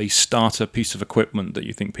 say, starter piece of equipment that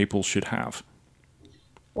you think people should have?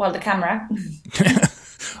 Well, the camera.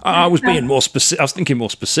 I was being more specific. I was thinking more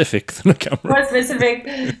specific than a camera.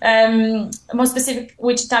 More specific.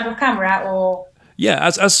 Which type of camera, or? Yeah,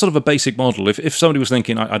 as sort of a basic model. If somebody was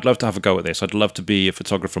thinking, I'd love to have a go at this, I'd love to be a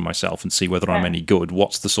photographer myself and see whether I'm any good.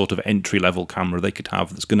 What's the sort of entry level camera they could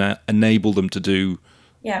have that's going to enable them to do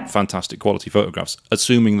fantastic quality photographs,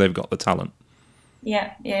 assuming they've got the talent? So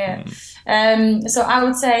I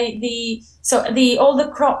would say all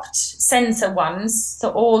the cropped sensor ones,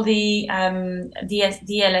 so all the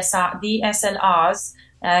DSLRs.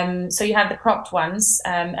 So you have the cropped ones,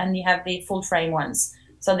 and you have the full frame ones.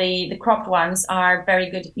 So the cropped ones are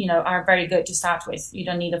very good, to start with. You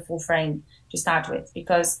don't need a full frame to start with,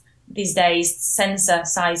 because these days sensor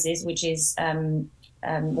sizes, which is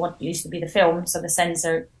what used to be the film, so the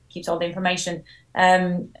sensor keeps all the information,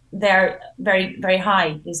 they're very, very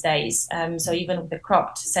high these days. So even with the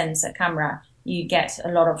cropped sensor camera, you get a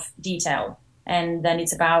lot of detail. And then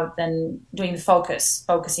it's about doing the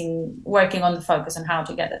working on the focus and how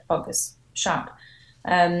to get that focus sharp.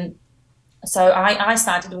 So I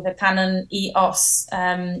started with a Canon EOS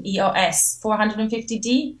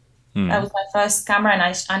 450D. That was my first camera,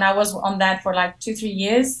 and I was on that for like 2-3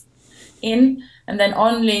 years in. And then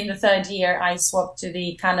only in the third year, I swapped to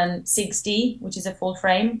the Canon 6D, which is a full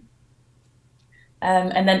frame.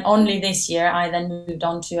 And then only this year, I then moved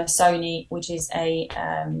on to a Sony, which is a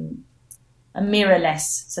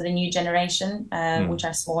mirrorless, so the new generation, which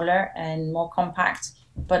are smaller and more compact,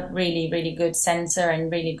 but really, really good sensor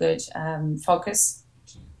and really good focus.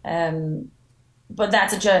 But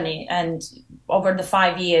that's a journey, and over the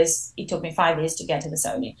 5 years, it took me 5 years to get to the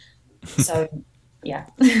Sony. So, yeah.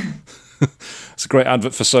 It's a great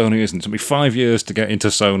advert for Sony, isn't it? It took me 5 years to get into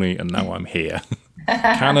Sony, and now I'm here.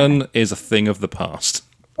 Canon is a thing of the past.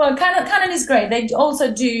 Well, Canon is great. They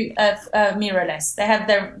also do mirrorless. They have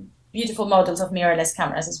their beautiful models of mirrorless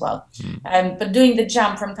cameras as well. But doing the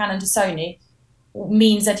jump from Canon to Sony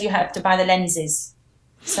means that you have to buy the lenses.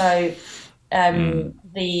 So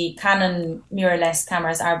the Canon mirrorless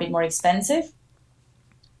cameras are a bit more expensive.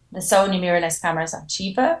 The Sony mirrorless cameras are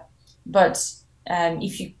cheaper. But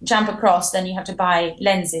if you jump across, then you have to buy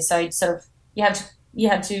lenses. So it's sort of you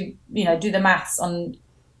have to do the maths on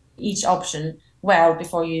each option well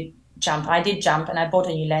before you jump. I did jump, and I bought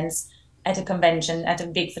a new lens at a convention, at a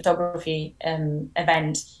big photography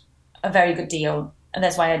event, a very good deal. And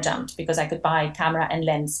that's why I jumped, because I could buy camera and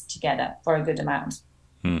lens together for a good amount.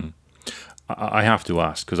 I have to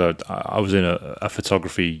ask, because I was in a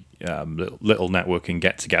photography little networking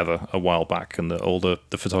get-together a while back, and all the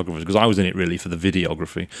photographers, because I was in it really for the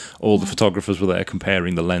videography, all the photographers were there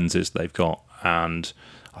comparing the lenses they've got, and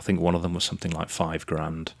I think one of them was something like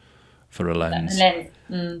 $5,000 for a lens.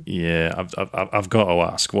 Yeah, I've got to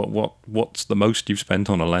ask, what's the most you've spent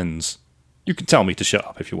on a lens? You can tell me to shut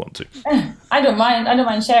up if you want to. I don't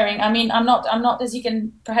mind sharing. I mean, I'm not, as you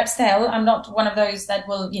can perhaps tell, I'm not one of those that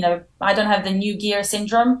will, I don't have the new gear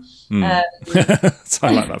syndrome. I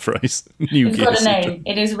like that phrase. It's got a name.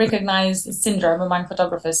 It is a recognized syndrome among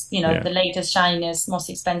photographers. The latest, shiniest, most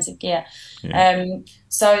expensive gear. Yeah.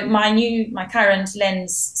 So my current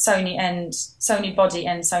lens, Sony body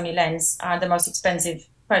and Sony lens, are the most expensive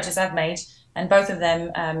purchase I've made, and both of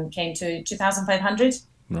them came to $2,500.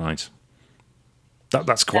 Right.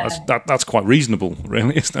 That's quite reasonable,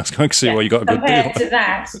 really. That's going to see why you got a good deal.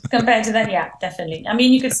 Compared to that, yeah, definitely. I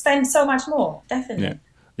mean, you could spend so much more, definitely.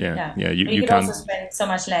 Yeah. You can also spend so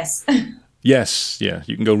much less. Yes, yeah.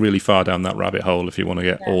 You can go really far down that rabbit hole if you want to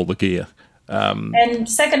get all the gear. And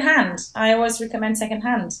secondhand, I always recommend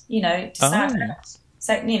secondhand. To start out.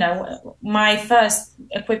 So, my first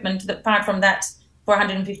equipment, apart from that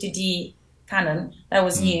 450D Canon, that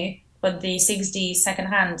was new, but the 6D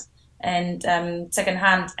secondhand. And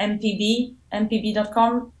secondhand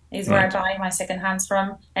mpb.com is where I buy my secondhands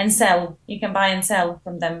from, and sell. You can buy and sell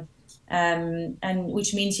from them, and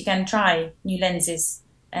which means you can try new lenses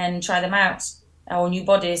and try them out, or new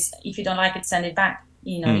bodies. If you don't like it, send it back.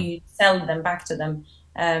 You sell them back to them.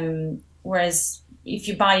 Whereas if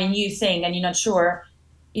you buy a new thing and you're not sure,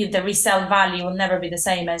 the resale value will never be the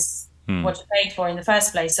same as what you paid for in the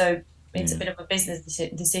first place. So it's a bit of a business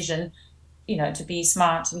decision. To be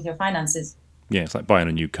smart with your finances. Yeah, it's like buying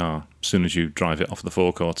a new car. As soon as you drive it off the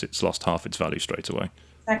forecourt, it's lost half its value straight away.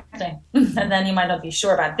 Exactly. And then you might not be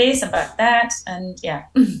sure about this, about that, and yeah.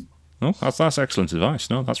 Oh, that's excellent advice.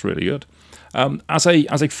 No, that's really good. As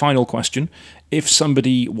a final question, if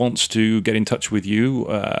somebody wants to get in touch with you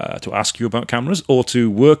to ask you about cameras, or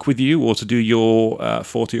to work with you, or to do your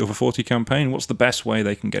 40 over 40 campaign, what's the best way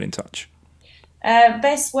they can get in touch?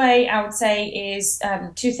 Best way, I would say, is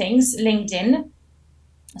two things. LinkedIn.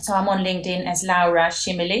 So I'm on LinkedIn as Laura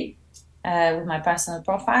Shimili with my personal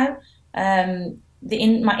profile. My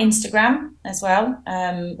Instagram as well,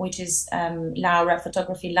 which is Laura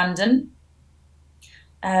Photography London.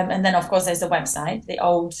 And then, of course, there's the website, the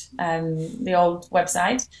old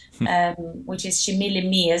website, which is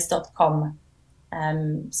shimilimeers.com.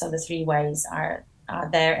 So the three ways are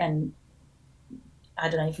there, and I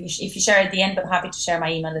don't know if you share at the end, but happy to share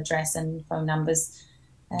my email address and phone numbers.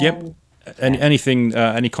 Yep.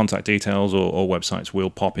 Any contact details or websites will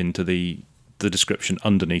pop into the description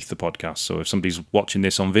underneath the podcast. So if somebody's watching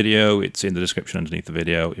this on video, it's in the description underneath the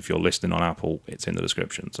video. If you're listening on Apple, it's in the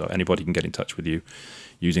description. So anybody can get in touch with you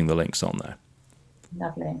using the links on there.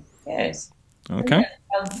 Lovely. Good. Okay.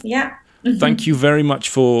 Yeah. Thank you very much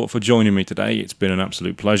for joining me today. It's been an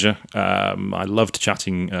absolute pleasure. I loved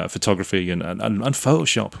chatting photography and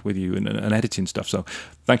Photoshop with you and editing stuff. So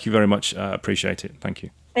thank you very much. Appreciate it. Thank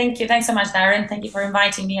you. Thank you. Thanks so much, Darren. Thank you for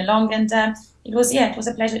inviting me along. And it was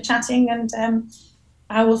a pleasure chatting. And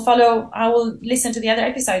I will listen to the other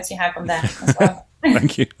episodes you have from there as well.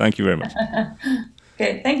 Thank you. Thank you very much.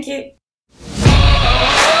 Good. Thank you.